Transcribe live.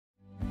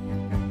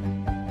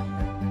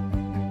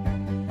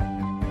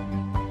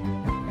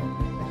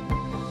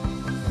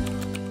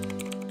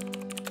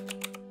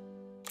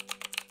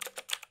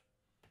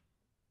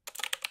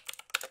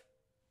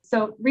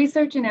So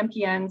research in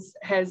MPNs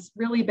has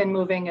really been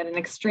moving at an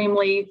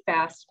extremely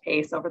fast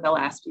pace over the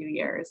last few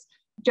years.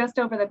 Just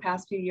over the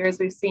past few years,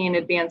 we've seen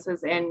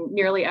advances in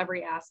nearly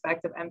every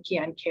aspect of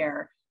MPN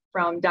care,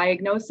 from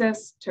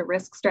diagnosis to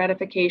risk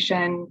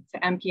stratification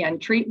to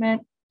MPN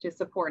treatment to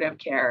supportive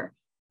care.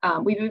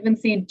 We've even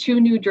seen 2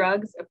 new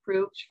drugs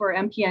approved for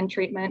MPN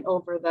treatment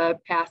over the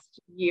past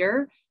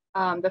year.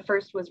 The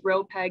first was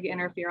ropeg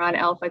interferon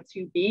alpha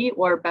 2B,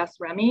 or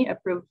Besremi,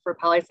 approved for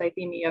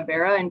polycythemia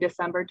vera in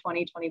December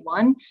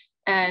 2021.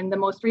 And the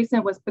most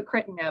recent was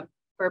pacritinib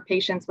for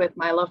patients with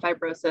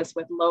myelofibrosis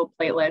with low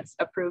platelets,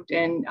 approved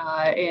in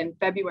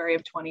February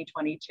of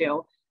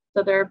 2022.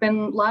 So there have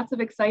been lots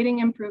of exciting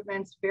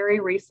improvements very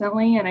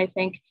recently, and I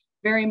think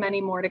very many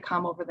more to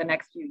come over the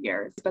next few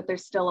years, but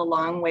there's still a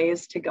long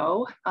ways to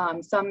go.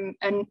 Some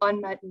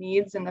unmet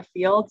needs in the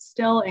field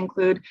still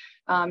include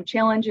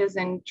challenges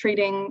in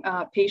treating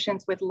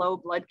patients with low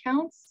blood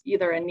counts,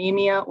 either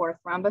anemia or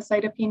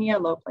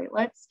thrombocytopenia, low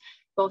platelets.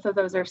 Both of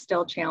those are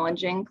still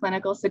challenging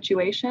clinical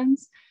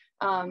situations.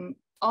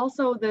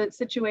 Also, the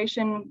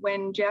situation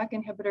when JAK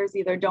inhibitors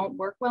either don't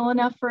work well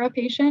enough for a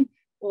patient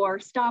or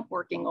stop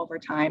working over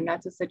time.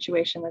 That's a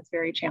situation that's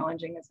very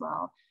challenging as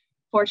well.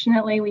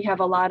 Fortunately, we have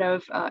a lot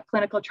of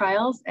clinical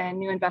trials and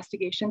new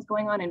investigations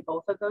going on in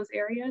both of those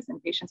areas, in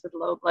patients with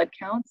low blood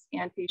counts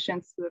and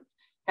patients who have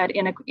had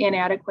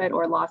inadequate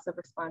or loss of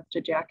response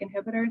to JAK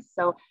inhibitors.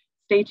 So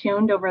stay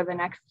tuned over the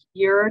next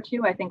year or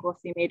two. I think we'll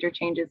see major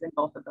changes in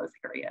both of those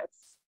areas.